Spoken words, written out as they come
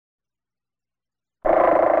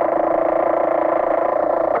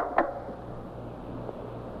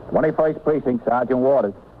21st Precinct, Sergeant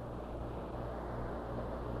Waters.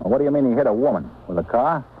 Well, what do you mean he hit a woman? With a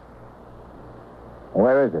car?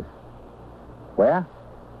 Where is this? Where?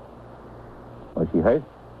 Was she hurt?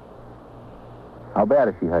 How bad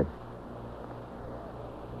is she hurt?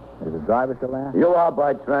 Is the driver still there? You are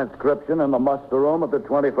by transcription in the muster room of the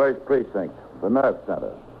 21st Precinct, the nerve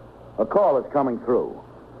center. A call is coming through.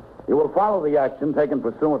 You will follow the action taken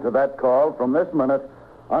pursuant to that call from this minute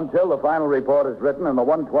until the final report is written in the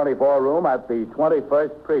 124 room at the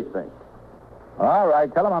 21st Precinct. All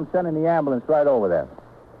right, tell him I'm sending the ambulance right over there.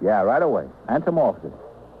 Yeah, right away. And some officers.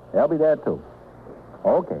 They'll be there, too.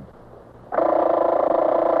 Okay.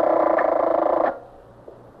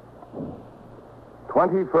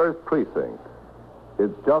 "21st Precinct.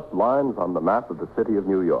 It's just lines on the map of the city of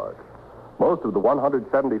New York. Most of the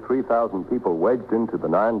 173,000 people wedged into the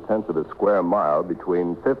 9/10 of a square mile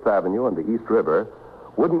between 5th Avenue and the East River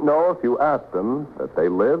wouldn't know if you asked them that they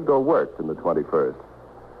lived or worked in the 21st.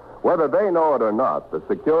 Whether they know it or not, the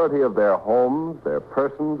security of their homes, their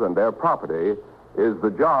persons, and their property is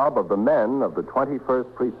the job of the men of the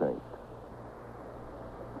 21st Precinct.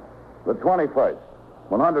 The 21st.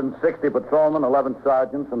 160 patrolmen, 11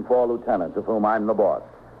 sergeants, and 4 lieutenants, of whom I'm the boss.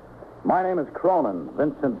 My name is Cronin,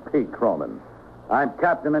 Vincent P. Cronin. I'm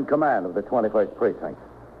captain in command of the 21st Precinct.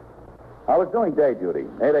 I was doing day duty,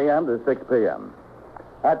 8 a.m. to 6 p.m.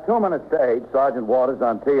 At 2 minutes to 8, Sergeant Waters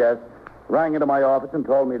on TS rang into my office and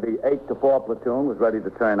told me the 8 to 4 platoon was ready to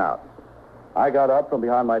turn out. I got up from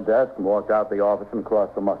behind my desk and walked out the office and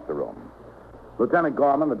crossed the muster room. Lieutenant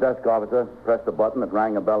Gorman, the desk officer, pressed a button that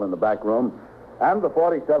rang a bell in the back room, and the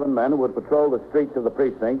 47 men who would patrol the streets of the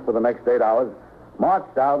precinct for the next 8 hours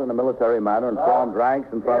marched out in a military manner and formed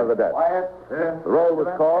ranks in front of the desk. The roll was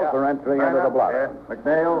called for entry into the block.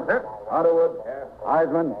 McNeil, Underwood,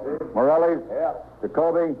 Eisman, Morelli,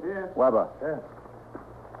 Jacoby, Weber.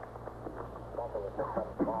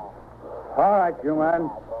 All right, you men.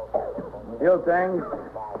 A few things.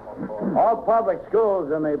 All public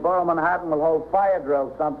schools in the borough of Manhattan will hold fire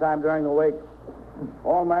drills sometime during the week.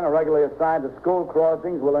 All men are regularly assigned to school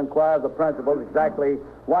crossings will inquire of the principals exactly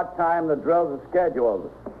what time the drills are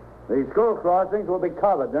scheduled. The school crossings will be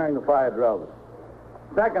covered during the fire drills.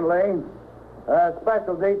 Secondly, a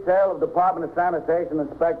special detail of Department of Sanitation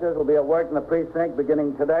inspectors will be at work in the precinct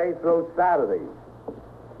beginning today through Saturday.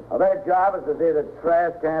 Now, their job is to see that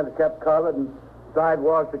trash cans are kept covered and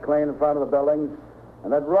sidewalks are clean in front of the buildings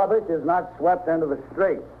and that rubbish is not swept into the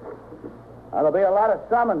streets. Now, there'll be a lot of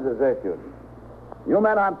summonses issued. You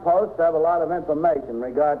men on post have a lot of information in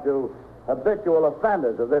regard to habitual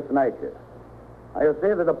offenders of this nature. Now, you'll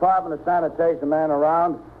see the Department of Sanitation man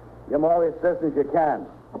around. Give them all the assistance you can.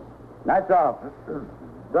 That's all.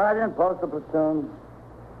 Sergeant, post the platoon.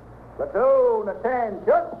 Platoon,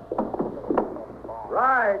 attention.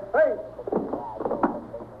 Right, face.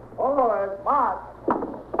 Forward, march.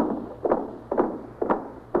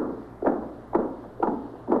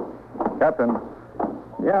 Captain.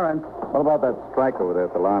 Yeah, Ren. What about that strike over there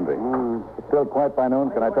at the laundry? Still quiet by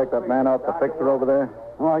noon? Can I take that man off the fixer over there?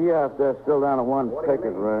 Oh, yeah, if they're still down to one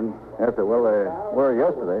picket, Ren. Yes, sir. Well, they were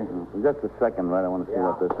yesterday. Just a second, Ren. I want to see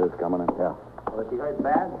what this is coming in. Yeah. Was he hurt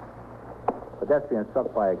bad? Pedestrian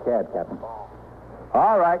struck by a cab, Captain.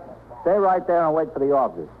 All right. Stay right there and wait for the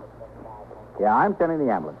officers. Yeah, I'm sending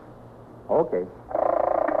the ambulance. Okay.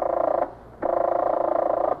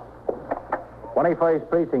 21st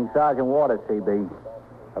Precinct, Sergeant Waters, CB.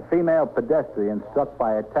 A female pedestrian struck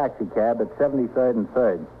by a taxi cab at 73rd and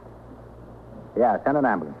 3rd. Yeah, send an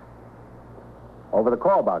ambulance. Over the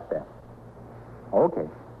call box there. Okay.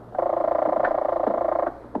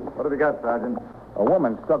 What have you got, Sergeant? A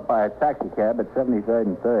woman struck by a taxi cab at 73rd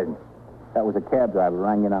and 3rd. That was a cab driver who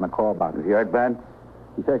rang in on a call box. Is she hurt bad?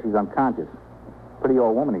 He says she's unconscious. Pretty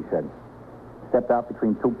old woman, he said. Stepped out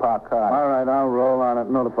between 2 parked cars. All right, I'll roll on it.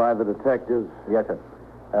 Notify the detectives. Yes, sir.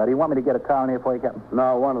 Do you want me to get a car in here for you, Captain?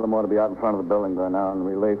 No, one of them ought to be out in front of the building by now. In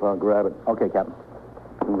relief, I'll grab it. Okay, Captain.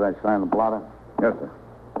 As soon as I sign the blotter. Yes, sir.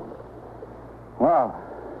 Well,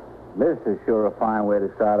 this is sure a fine way to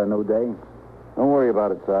start a new day. Don't worry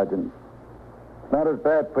about it, Sergeant. It's not as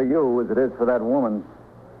bad for you as it is for that woman.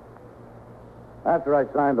 After I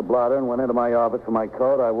signed the blotter and went into my office for my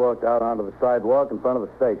coat, I walked out onto the sidewalk in front of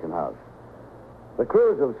the station house. The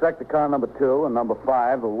crews of Sector Car number 2 and number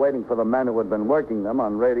 5 were waiting for the men who had been working them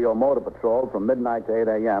on radio motor patrol from midnight to 8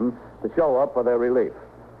 a.m. to show up for their relief.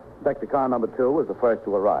 Sector Car number 2 was the first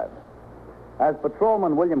to arrive. As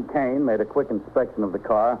Patrolman William Kane made a quick inspection of the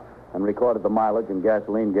car and recorded the mileage and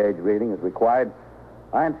gasoline gauge reading as required,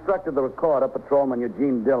 I instructed the recorder, Patrolman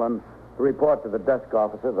Eugene Dillon, to report to the desk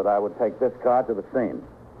officer that I would take this car to the scene.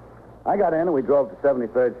 I got in and we drove to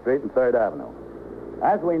 73rd Street and 3rd Avenue.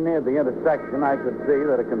 As we neared the intersection, I could see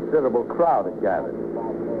that a considerable crowd had gathered.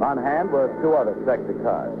 On hand were two other sector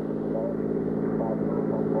cars.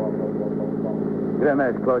 Get in there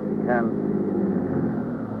as close as you can.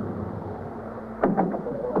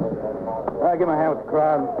 All right, give me a hand with the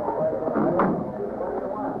crowd.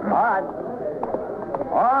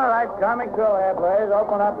 All right, coming through here, please.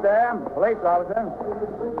 Open up there. Police officer.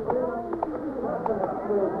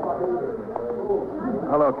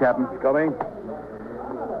 Hello, Captain. Coming.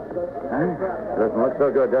 Huh? Doesn't look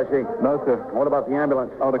so good, does she? No, sir. What about the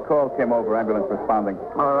ambulance? Oh, the call came over. Ambulance responding.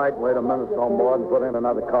 All right, wait a minute or more and put in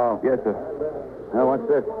another call. Yes, sir. Now, what's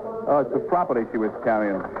this? Oh, it's the property she was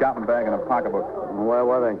carrying. Shopping bag and a pocketbook. Where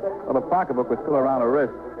were they? Well, the pocketbook was still around her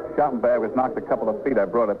wrist. Shopping bag was knocked a couple of feet. I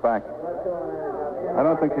brought it back. I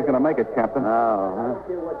don't think she's going to make it, Captain. Oh, huh?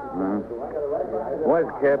 Where's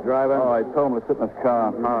the cab driver? Oh, I told him to sit in his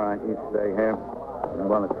car. All right, you stay here. You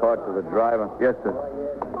want to talk to the driver? Yes, sir.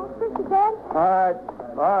 This is Dad. All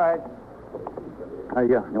right.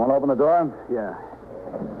 You want to open the door? Yeah.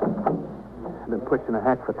 I've been pushing a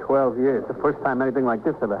hack for 12 years. The first time anything like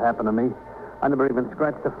this ever happened to me. I never even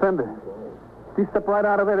scratched a fender. She stepped right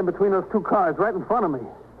out of it in between those two cars, right in front of me.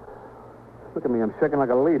 Look at me, I'm shaking like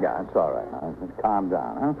a leaf. Yeah, it's all right. Now, just calm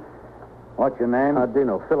down, huh? What's your name?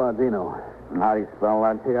 Ardino, Phil Ardino. How do you spell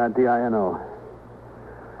that? A-R-D-I-N-O.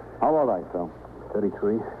 How old are you, Phil?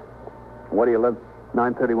 33. Where do you live?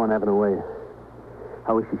 931 Avenue Way.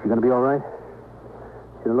 How is she? She gonna be all right?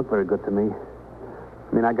 She didn't look very good to me.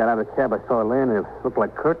 I mean, I got out of the cab. I saw her laying there. It looked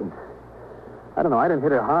like curtains. I don't know. I didn't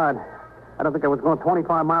hit her hard. I don't think I was going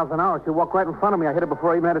 25 miles an hour. She walked right in front of me. I hit her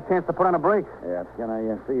before I even had a chance to put on a brake. Yeah, can I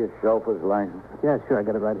see your chauffeur's license? Yeah, sure. I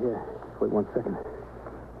got it right here. Just wait 1 second.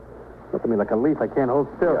 Look at me like a leaf. I can't hold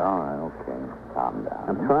still. Yeah, all right, okay. Calm down.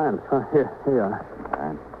 I'm trying. Here you are. All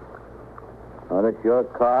right. Well, that's your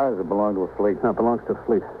car, or does it belong to a fleet? No, it belongs to a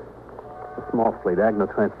fleet. A small fleet, Agno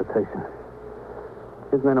Transportation.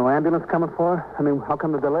 Isn't there no ambulance coming for her? I mean, how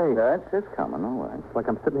come the delay? Yeah, it's coming, all right. It's like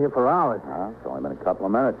I'm sitting here for hours. It's only been a couple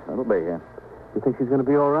of minutes. It'll be here. You think she's going to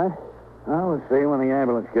be all right? Well, we'll see when the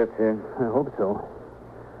ambulance gets here. I hope so.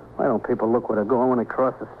 Why don't people look where they're going when they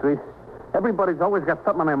cross the street? Everybody's always got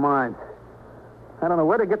something on their minds. I don't know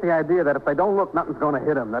where they get the idea that if they don't look, nothing's going to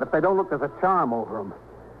hit them. That if they don't look, there's a charm over them.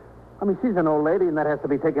 I mean, she's an old lady, and that has to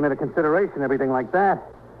be taken into consideration, everything like that.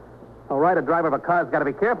 All right, a driver of a car's got to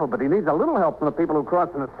be careful, but he needs a little help from the people who cross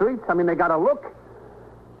in the streets. I mean, they got to look.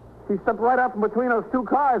 She stepped right out from between those two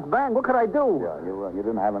cars. Bang, what could I do? Yeah, you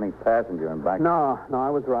didn't have any passenger in back. No, I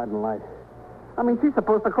was riding light. I mean, she's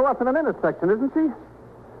supposed to cross in an intersection, isn't she?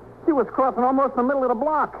 She was crossing almost in the middle of the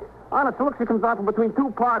block. Honest, look, she comes out from between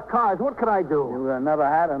two parked cars. What could I do? You never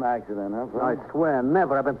had an accident, huh? I swear,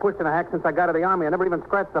 never. I've been pushing a hack since I got out of the Army. I never even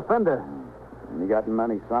scratched a fender. You gotten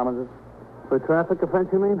many summonses? For traffic offense,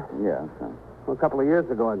 you mean? Yeah, Well, a couple of years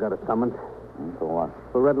ago, I got a summons. For what?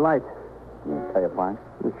 For red light. You pay a fine?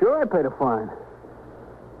 Sure, I paid a fine.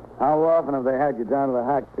 How often have they had you down to the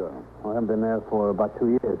hack store? Well, I haven't been there for about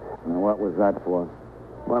 2 years. And what was that for?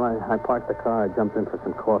 Well, I parked the car. I jumped in for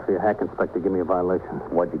some coffee. A hack inspector gave me a violation.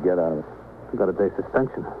 What'd you get out of it? I got a day's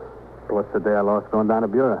suspension. Plus the day I lost going down to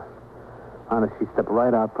Bureau. Honest, she stepped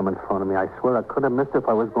right out from in front of me. I swear I could have missed her if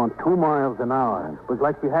I was going 2 miles an hour. It was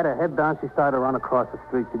like she had her head down. She started to run across the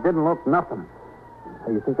street. She didn't look nothing.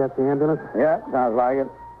 Hey, you think that's the ambulance? Yeah, sounds like it.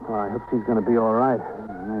 Oh, I hope she's going to be all right.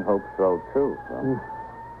 I hope so, too.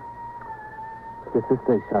 Guess this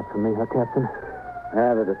day's shot for me, huh, Captain?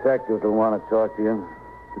 Yeah, the detectives will want to talk to you.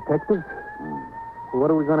 Detectives? Well, what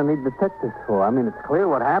are we going to need detectives for? I mean, it's clear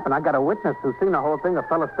what happened. I got a witness who's seen the whole thing, a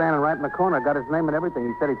fella standing right in the corner. Got his name and everything.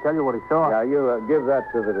 He said he'd tell you what he saw. Yeah, you give that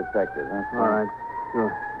to the detective, huh? All right, sure.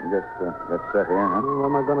 Just sit here, huh? Where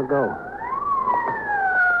am I going to go?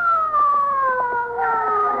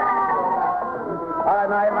 All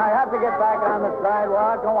right, now I have to get back on the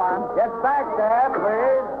sidewalk. Go on. Get back there,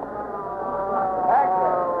 please. Back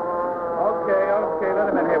there. Okay, let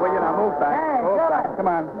him in here, will you? Now, move back. Hey, Move back. Come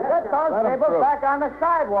on. Get those Let 'em people through. back on the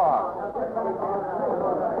sidewalk.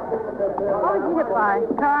 What was you hit by?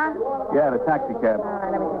 Car? Yeah, the taxi cab. All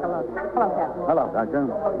right, let me take a look. Hello, Captain. Hello, Doctor.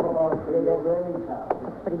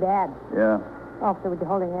 Pretty bad. Yeah, Officer, would you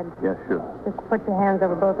hold your head? yeah, sure. Just put your hands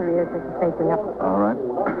over both of your ears as you're facing up. All right.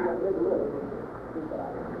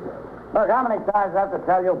 Look, how many times I have to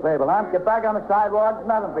tell you people, huh? Get back on the sidewalk. There's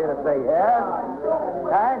nothing for you to say here.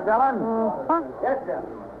 Hey, Dylan? Huh? Yes, sir.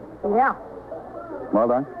 Yeah. Well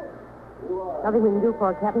done. Nothing we can do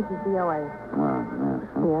for her, Captain. She's DOA. Well, yes.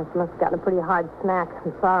 Yeah, she must have gotten a pretty hard snack.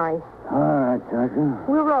 I'm sorry. All right, Doctor.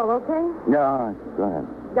 We'll roll, okay? Yeah, all right. Go ahead.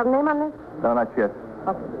 You got a name on this? No, not yet.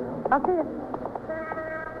 Okay. I'll see you.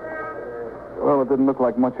 Well, it didn't look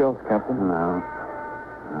like much else, Captain. No.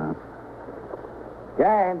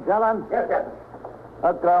 Gaines, Ellen? Yes, Captain.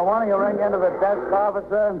 Look, why don't you ring into the desk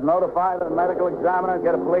officer, notify the medical examiner, and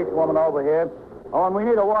get a policewoman over here. Oh, and we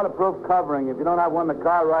need a waterproof covering. If you don't have one in the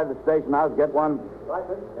car, ride to the station house, get one. Right,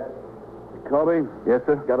 sir. Yes. Kobe? Yes,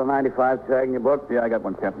 sir? Got a 95 tag in your book? Yeah, I got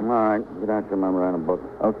one, Captain. All right. Get out your memorandum book.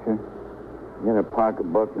 Okay. Get a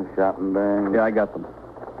pocketbook and a shopping bag. Yeah, I got them.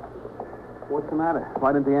 What's the matter?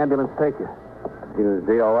 Why didn't the ambulance take you? She was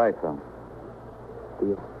DOA, son.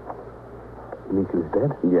 You mean she was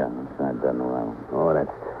dead? Yeah, inside dead and around. Oh,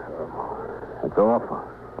 that's terrible. That's awful.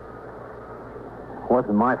 It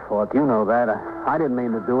wasn't my fault. You know that. I didn't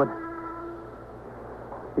mean to do it.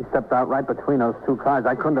 She stepped out right between those two cars.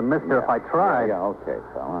 I couldn't have missed her if I tried. Yeah, okay,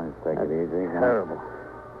 fella. Just take it easy. Terrible.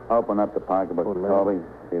 Open up the pocketbook, Oh, Kobe.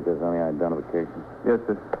 See if there's any identification. Yes,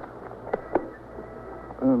 sir.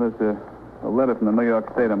 Well, there's a letter from the New York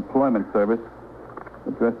State Employment Service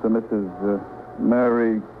addressed to Mrs.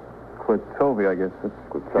 Mary Klatovy, I guess. It's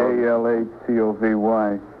Klatovy,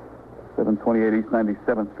 728 East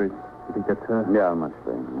 97th Street. You think that's her? Yeah, it must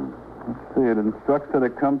be. Let's see. It instructs her to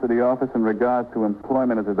come to the office in regards to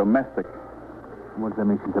employment as a domestic. What does that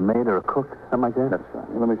mean? She's a maid or a cook? Something like that? That's right.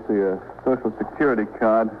 Let me see. A Social Security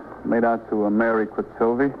card made out to a Mary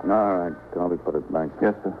Klatovy. All right, Kobe, put it back.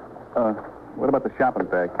 Yes, sir. What about the shopping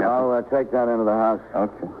bag, Captain? I'll take that into the house.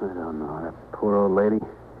 Okay. I don't know. That poor old lady.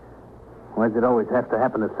 Why does it always have to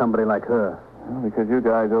happen to somebody like her? Well, because you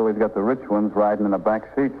guys always got the rich ones riding in the back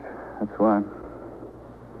seats. That's why.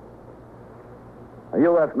 A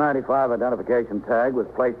UF-95 identification tag was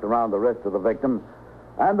placed around the wrist of the victim,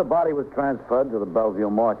 and the body was transferred to the Bellevue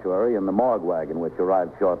mortuary in the morgue wagon, which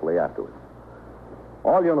arrived shortly afterwards.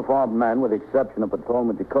 All uniformed men, with the exception of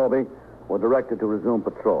Patrolman Jacoby, were directed to resume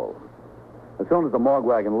patrol. As soon as the morgue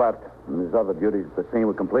wagon left and his other duties at the scene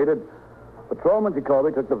were completed, Patrolman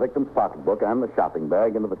Jacoby took the victim's pocketbook and the shopping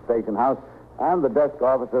bag into the station house, and the desk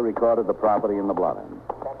officer recorded the property in the blotter.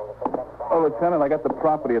 Oh, Lieutenant, I got the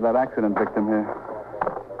property of that accident victim here.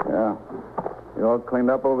 Yeah. You all cleaned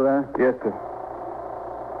up over there? Yes, sir.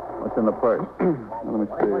 What's in the purse? Let me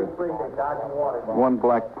see. One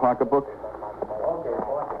black pocketbook.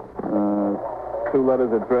 Two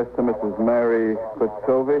letters addressed to Mrs. Mary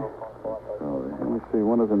Klatovy. Let me see.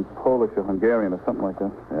 One is in Polish or Hungarian or something like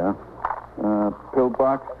that. Yeah. Pill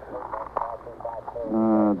box.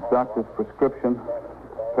 Doctor's prescription.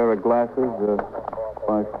 Pair of glasses.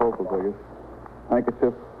 Bifocals, I guess.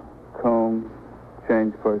 Handkerchief. Comb.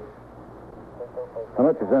 Change purse. How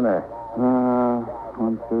much is in there? $1,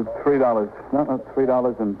 $2, $3. No,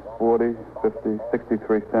 $3.40, 50,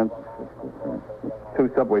 63 cents. 2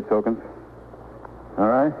 subway tokens. All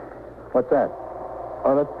right. What's that?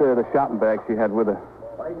 Oh, that's the shopping bag she had with her.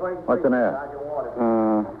 What's in there?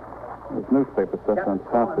 There's newspaper stuff on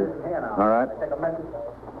top there. All right.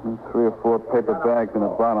 3 or 4 paper bags in the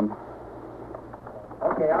bottom.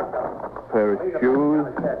 Pair of shoes.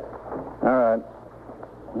 All right.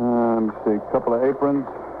 Let me see. A couple of aprons.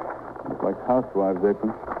 Look like housewives'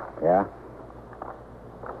 aprons. Yeah?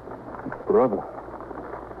 Brother.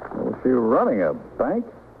 Is she running a bank?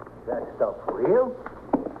 Is that stuff real?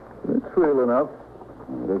 It's real enough.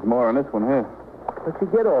 There's more on this one here. Where'd she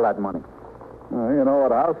get all that money? Well, you know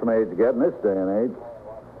what housemaids get in this day and age.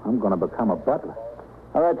 I'm going to become a butler.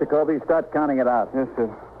 All right, Jacoby, start counting it out. Yes, sir.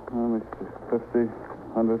 Let me see. 50,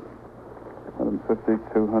 100, 150,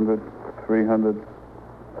 200, 300,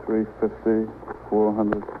 350,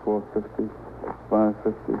 400, 450,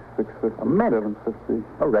 550, 650, A mint. 750,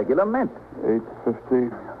 A regular mint.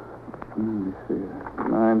 850. Let me see.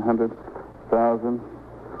 900, 1,000,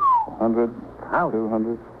 100,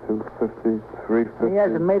 200, 250, 350. He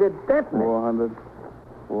hasn't made a dent in it. 400,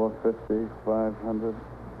 450, 500,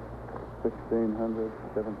 1,600,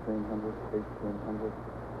 1,700, 1,800.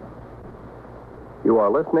 You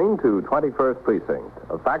are listening to 21st Precinct,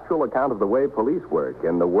 a factual account of the way police work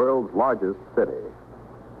in the world's largest city.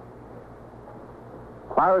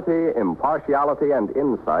 Clarity, impartiality, and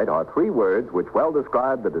insight are 3 words which well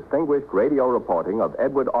describe the distinguished radio reporting of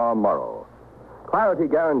Edward R. Murrow. Clarity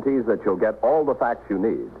guarantees that you'll get all the facts you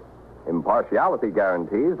need. Impartiality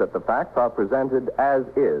guarantees that the facts are presented as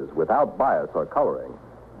is, without bias or coloring.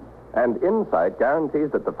 And insight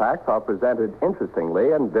guarantees that the facts are presented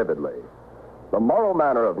interestingly and vividly. The moral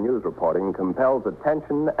manner of news reporting compels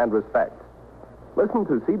attention and respect. Listen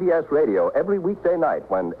to CBS Radio every weekday night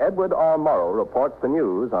when Edward R. Murrow reports the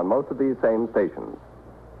news on most of these same stations.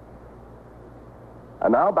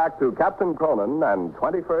 And now back to Captain Cronin and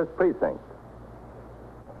 21st Precinct.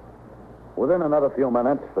 Within another few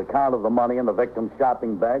minutes, the count of the money in the victim's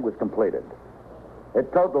shopping bag was completed.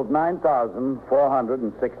 It totaled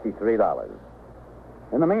 $9,463.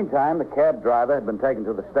 In the meantime, the cab driver had been taken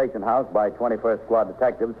to the station house by 21st Squad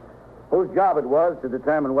detectives, whose job it was to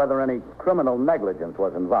determine whether any criminal negligence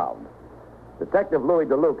was involved. Detective Louis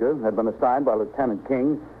DeLuca had been assigned by Lieutenant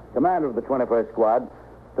King, commander of the 21st Squad,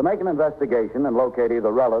 to make an investigation and locate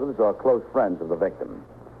either relatives or close friends of the victim.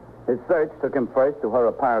 His search took him first to her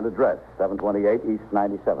apparent address, 728 East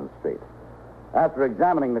 97th Street. After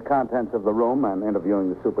examining the contents of the room and interviewing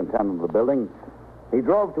the superintendent of the building, he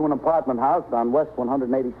drove to an apartment house on West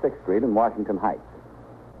 186th Street in Washington Heights.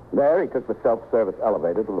 There, he took the self-service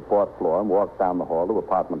elevator to the fourth floor and walked down the hall to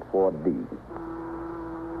apartment 4D.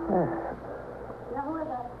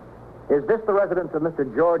 Is this the residence of Mr.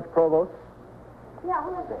 George Provost? Yeah,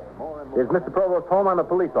 who is it? Is Mr. Provost home? I'm a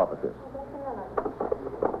police officer.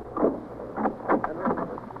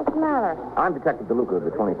 What's the matter? I'm Detective DeLuca of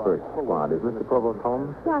the 21st Squad. Is Mr. Provost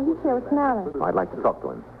home? Yeah, he's here. What's the matter? I'd like to talk to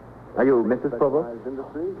him. Are you Mrs. Provost?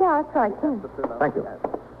 Yeah, that's right, Kim. Thank you.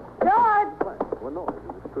 George!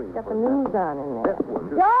 Got the news on in there.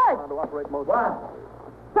 George! What?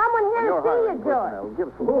 Someone here to see you, George. Give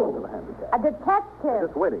us some to the handicap. A detective.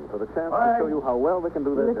 Just waiting for the chance to show you how well they can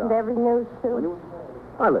do You their listen job. to every news, too?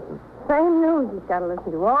 I listen. Same news you've got to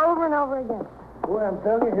listen to over and over again. Boy, I'm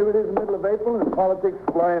telling you, here it is in the middle of April, and politics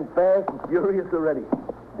flying fast and furious already.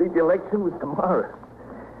 Think the election was tomorrow.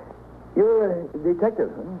 You're a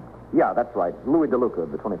detective, huh? Yeah, that's right. Louis DeLuca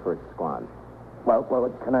of the 21st Squad. Well,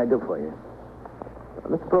 what can I do for you?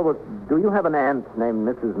 Mr. Provost, do you have an aunt named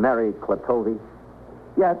Mrs. Mary Klatovi?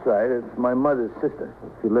 Yeah, that's right. It's my mother's sister.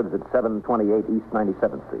 She lives at 728 East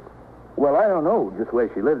 97th Street. Well, I don't know just where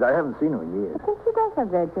she lives. I haven't seen her in years. I think she does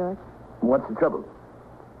have that, George. What's the trouble?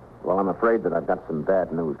 Well, I'm afraid that I've got some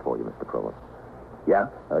bad news for you, Mr. Provost. Yeah?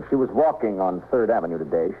 She was walking on 3rd Avenue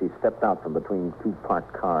today. She stepped out from between two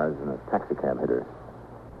parked cars and a taxicab hit her.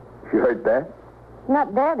 She hurt bad?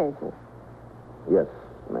 Not dead, is she? Yes,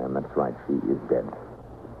 ma'am, that's right. She is dead.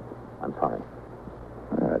 I'm sorry.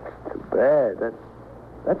 That's too bad.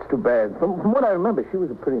 That's too bad. From what I remember, she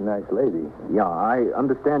was a pretty nice lady. Yeah, I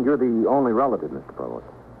understand you're the only relative, Mr. Provost.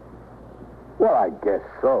 Well, I guess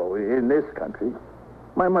so, in this country.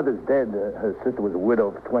 My mother's dead. Her sister was a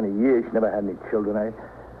widow for 20 years. She never had any children.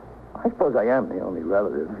 I suppose I am the only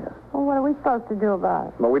relative, yeah. Well, what are we supposed to do about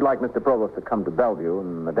it? Well, we'd like Mr. Provost to come to Bellevue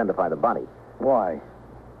and identify the body. Why?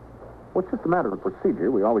 Well, it's just a matter of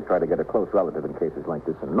procedure. We always try to get a close relative in cases like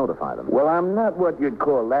this and notify them. Well, I'm not what you'd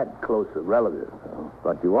call that close a relative. So.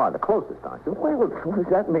 But you are the closest, aren't you? Well, what does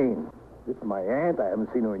that mean? This is my aunt. I haven't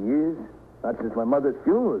seen her in years. Not since my mother's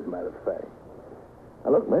funeral, as a matter of fact.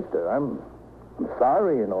 Now, look, mister, I'm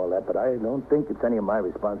sorry and all that, but I don't think it's any of my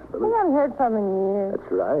responsibility. We haven't heard from her in years.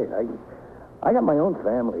 That's right. I got my own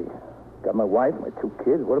family. Got my wife, my 2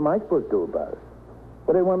 kids. What am I supposed to do about it?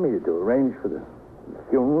 What do they want me to do? Arrange for the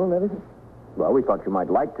funeral and everything? Well, we thought you might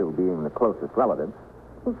like to, being the closest relative.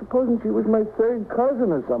 Well, supposing she was my 3rd cousin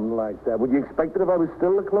or something like that. Would you expect it if I was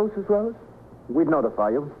still the closest relative? We'd notify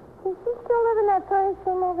you. Does she still live in that furnished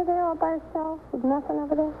room over there all by herself with nothing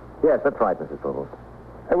over there? Yes, that's right, Mrs. Provost.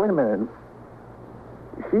 Hey, wait a minute.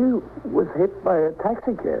 She was hit by a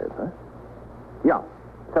taxi cab, huh? Yeah,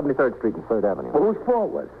 73rd Street and 3rd Avenue. Well, whose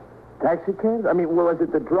fault was it? Taxi cab? I mean, was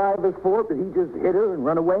it the driver's fault? Did he just hit her and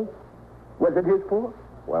run away? Was it his fault?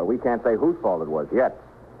 Well, we can't say whose fault it was yet.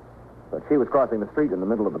 But she was crossing the street in the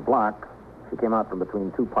middle of the block. She came out from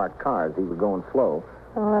between 2 parked cars. He was going slow.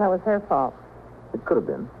 Oh, then it was her fault. It could have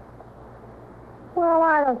been. Well,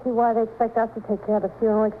 I don't see why they expect us to take care of the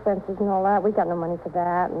funeral expenses and all that. We got no money for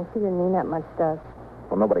that, and she didn't mean that much to us.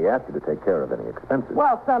 Well, nobody asked you to take care of any expenses.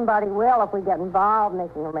 Well, somebody will if we get involved,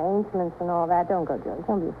 making arrangements and all that. Don't go, George.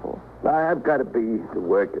 Don't be a fool. I've got to be to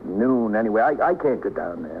work at noon anyway. I can't go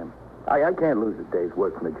down there. I can't lose a day's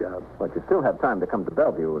work from the job. But you still have time to come to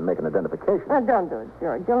Bellevue and make an identification. Don't do it,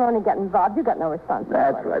 George. You'll only get involved. You got no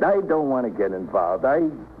responsibility. That's right. I don't want to get involved. I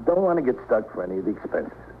don't want to get stuck for any of the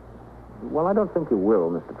expenses. Well, I don't think you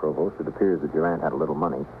will, Mr. Provost. It appears that your aunt had a little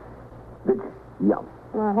money. Did you? Yeah,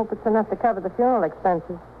 Well, I hope it's enough to cover the funeral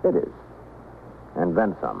expenses. it is. And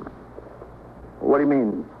then some. What do you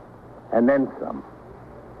mean, and then some?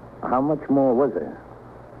 How much more was there?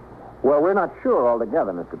 Well, we're not sure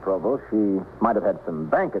altogether, Mr. Provost. She might have had some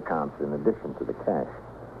bank accounts in addition to the cash.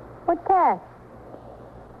 What cash?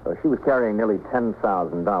 She was carrying nearly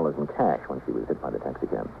 $10,000 in cash when she was hit by the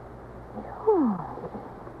taxicab.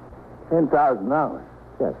 $10,000.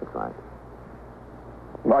 Yes, that's right.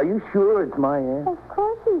 Are you sure it's my aunt? Of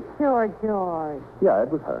course he's sure, George. Yeah, it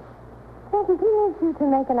was her. Pinky, he needs you to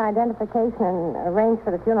make an identification and arrange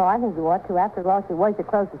for the funeral. I think you ought to. After all, she was your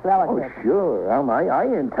closest relative. Oh, sure, Alma. I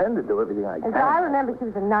intend to do everything I can. As I remember, she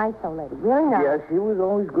was a nice old lady. Really nice. Yeah, she was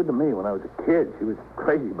always good to me when I was a kid. She was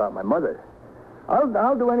crazy about my mother.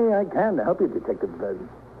 I'll do anything I can to help you, Detective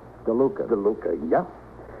DeLuca. DeLuca, yeah.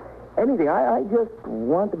 Anything. I just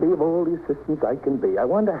want to be of all the assistance I can be. I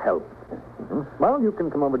want to help. Mm-hmm. Well, you can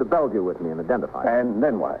come over to Bellevue with me and identify. And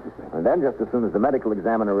then what? And then, just as soon as the medical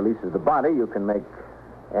examiner releases the body, you can make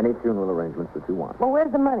any funeral arrangements that you want. Well,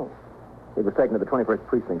 where's the money? It was taken to the 21st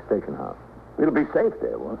Precinct station house. It'll be safe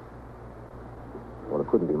there, won't it? Well, it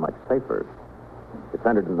couldn't be much safer. It's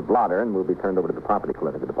entered in the blotter and will be turned over to the property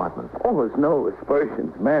collector department. Oh, there's no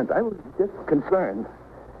aspersions, man. I was just concerned.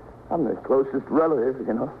 I'm the closest relative,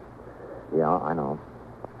 you know. Yeah, I know.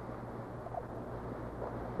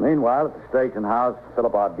 Meanwhile, at the station house,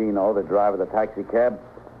 Philip Ardino, the driver of the taxi cab,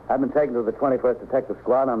 had been taken to the 21st Detective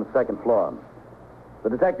Squad on the second floor. The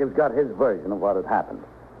detectives got his version of what had happened,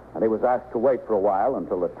 and he was asked to wait for a while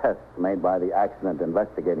until the tests made by the accident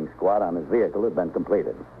investigating squad on his vehicle had been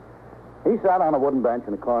completed. He sat on a wooden bench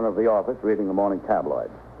in the corner of the office reading the morning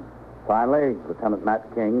tabloids. Finally, Lieutenant Matt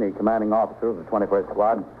King, the commanding officer of the 21st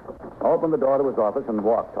Squad, opened the door to his office and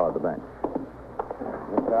walked toward the bench.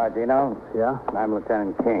 Mr. Ardino? Yeah? I'm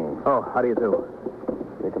Lieutenant King. Oh, how do you do?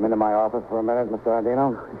 You come into my office for a minute, Mr.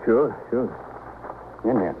 Ardino? Sure.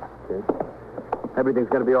 In here. Okay. Everything's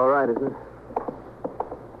going to be all right, isn't it?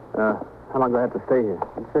 How long do I have to stay here?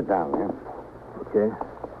 Sit down, yeah? Okay.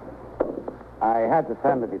 I had to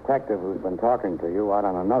send the detective who's been talking to you out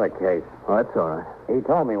on another case. Oh, that's all right. He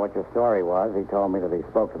told me what your story was. He told me that he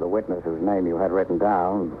spoke to the witness whose name you had written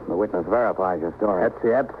down. The witness verifies your story. That's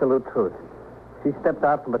the absolute truth. She stepped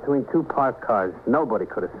out from between two parked cars. Nobody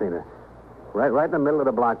could have seen her. Right in the middle of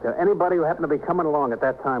the block there. Anybody who happened to be coming along at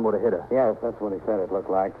that time would have hit her. Yes, that's what he said it looked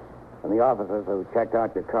like. And the officers who checked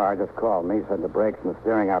out your car just called me, said the brakes and the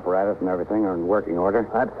steering apparatus and everything are in working order.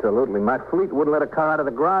 Absolutely. My fleet wouldn't let a car out of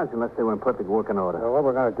the garage unless they were in perfect working order. So what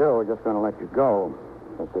we're going to do, we're just going to let you go.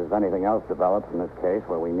 If there's anything else develops in this case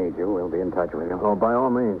where we need you, we'll be in touch with you. Oh, by all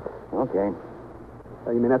means. Okay.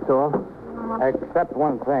 You mean that's all? Except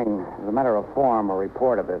one thing. As a matter of form, a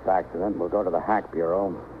report of this accident will go to the Hack Bureau.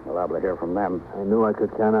 We'll be able to hear from them. I knew I could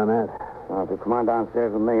count on that. If you come on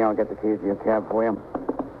downstairs with me, I'll get the keys to your cab for you.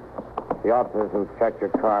 The officers who checked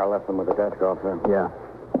your car left them with the desk officer. Yeah.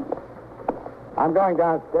 I'm going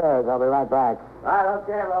downstairs. I'll be right back. All right,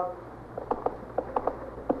 okay, Rob.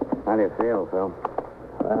 How do you feel, Phil?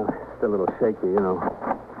 Well, still a little shaky, you know.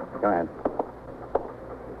 Go ahead.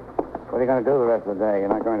 What are you going to do the rest of the day? You're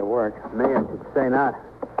not going to work. Me, I should say not.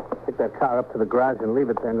 Take that car up to the garage and leave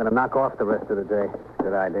it there. I'm going to knock off the rest of the day.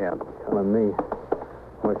 Good idea. Telling me.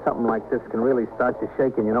 Where something like this can really start you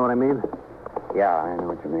shaking, you know what I mean? Yeah, I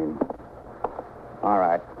know what you mean. All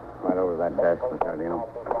right. Right over to that desk, Mr. Ardino.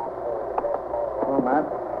 Hello, Matt.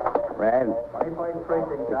 Red.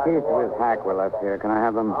 The keys to his hack were left here. Can I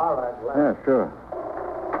have them? All right. Yeah, sure.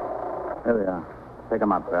 There we are. Pick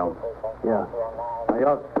them up, Phil. Yeah. Are you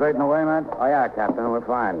all straight and away, Matt? Oh, yeah, Captain. We're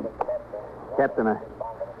fine. Captain,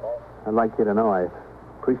 I'd like you to know I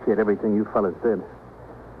appreciate everything you fellas did.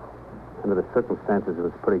 Under the circumstances, it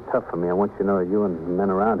was pretty tough for me. I want you to know that you and the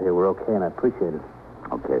men around here were okay, and I appreciate it.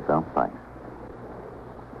 Okay, Phil. Thanks.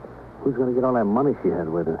 Who's going to get all that money she had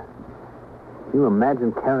with her? Can you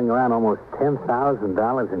imagine carrying around almost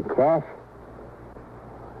 $10,000 in cash?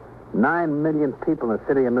 9 million people in the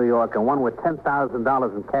city of New York, and one with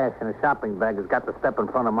 $10,000 in cash in a shopping bag has got to step in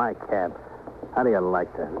front of my cab. How do you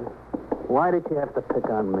like that? Huh? Why did you have to pick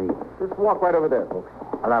on me? Just walk right over there, folks.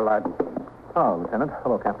 Hello, lad. Oh, Lieutenant.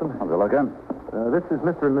 Hello, Captain. How's it looking? This is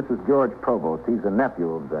Mr. and Mrs. George Provost. He's the nephew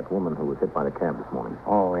of that woman who was hit by the cab this morning.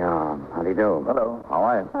 Oh, yeah. How do you do? Hello. How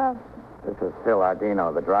are you? This is Phil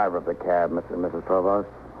Ardino, the driver of the cab, Mr. and Mrs. Provost.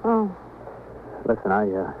 Oh. Listen, I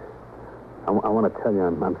want to tell you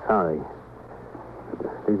I'm sorry.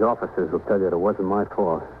 These officers will tell you that it wasn't my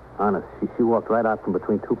fault. Honest, she walked right out from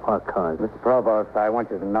between two parked cars. Mr. Provost, I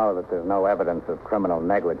want you to know that there's no evidence of criminal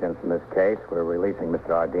negligence in this case. We're releasing Mr.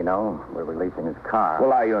 Ardino. We're releasing his car.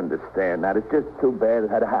 Well, I understand that. It's just too bad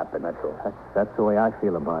it had to happen, that's all. That's the way I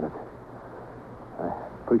feel about it. I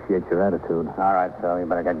appreciate your attitude. All right, Phil, you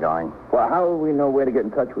better get going. Well, how will we know where to get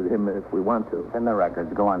in touch with him if we want to? It's in the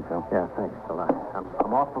records. Go on, Phil. Yeah, thanks a lot.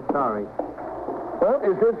 I'm awful sorry. Well,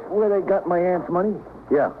 is this where they got my aunt's money?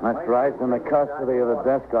 Yeah, that's right. In the custody of the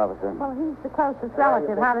desk officer. Well, he's the closest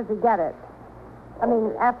relative. How does he get it? I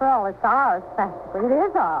mean, after all, it's ours, practically. It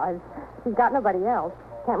is ours. He's got nobody else.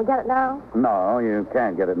 Can't we get it now? No, you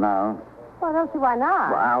can't get it now. Well, I don't see why not.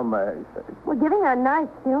 Well, We're giving her a nice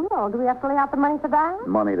funeral. Do we have to lay out the money for that?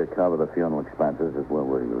 Money to cover the funeral expenses is what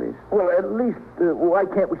we released. well, at least, why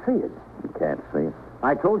can't we see it? You can't see it.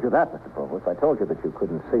 I told you that, Mr. Provost. I told you that you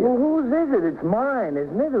couldn't see Well, it. whose is it? It's mine,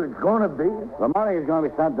 isn't it? Or it's going to be? The money is going to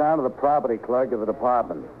be sent down to the property clerk of the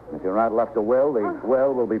department. If you're not left a will, the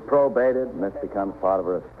will will be probated, and this becomes part of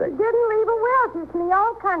her She estate. didn't leave a will. She's from the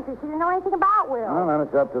old country. She didn't know anything about wills. Well, then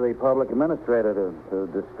it's up to the public administrator to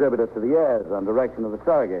distribute it to the heirs on direction of the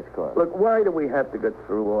surrogate's court. Look, why do we have to go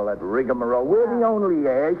through all that rigmarole? We're the only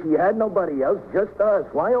heirs. She had nobody else, just us.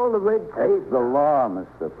 Why all the red tape? It's the law,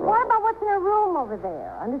 Mr. Provost. What about what's in her room over there?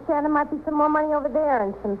 Understand there might be some more money over there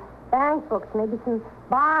and some bank books, maybe some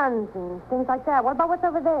bonds and things like that. What about what's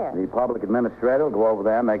over there? The public administrator will go over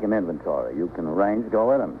there and make an inventory. You can arrange to go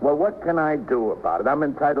with him. Well, what can I do about it? I'm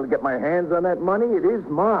entitled to get my hands on that money. It is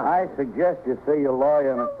mine. I suggest you see your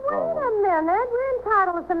lawyer, Mr. Wait Provost. a minute. We're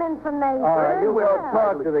entitled to some information. All right, you will Yeah.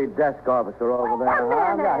 talk to the desk officer over Wait there.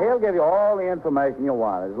 a minute. Yeah, he'll give you all the information you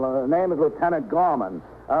want. His name is Lieutenant Gorman.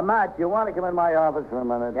 Matt, you want to come in my office for a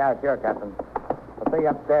minute? Yeah, sure, Captain. I'll see you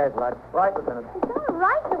upstairs, lad. Right, Lieutenant. Is that a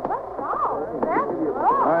right to what's wrong? That's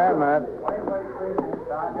wrong. All right, Matt.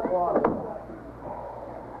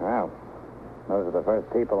 Well, those are the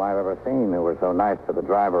first people I've ever seen who were so nice to the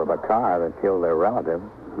driver of a car that killed their relative.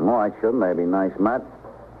 Why shouldn't they be nice, Matt?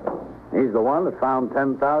 He's the one that found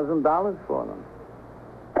 $10,000 for them.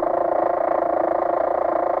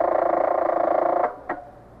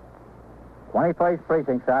 "21st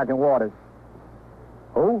Precinct, Sergeant Waters."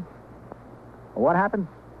 Who? What happened?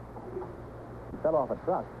 Fell off a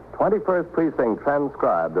truck. 21st Precinct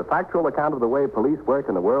transcribed, a factual account of the way police work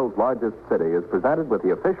in the world's largest city, is presented with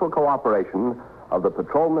the official cooperation of the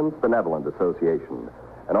Patrolmen's Benevolent Association,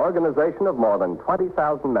 an organization of more than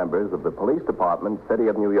 20,000 members of the Police Department, City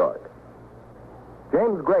of New York.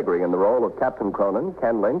 James Gregory in the role of Captain Cronin,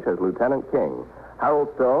 Ken Lynch as Lieutenant King, Harold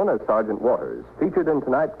Stone as Sergeant Waters. Featured in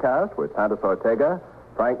tonight's cast were Santos Ortega,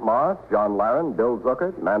 Frank Moss, John Laren, Bill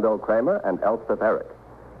Zuckert, Mandel Kramer, and Elspeth Eric.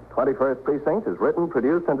 21st Precinct is written,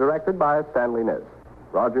 produced, and directed by Stanley Niss.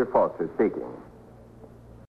 Roger Foster speaking.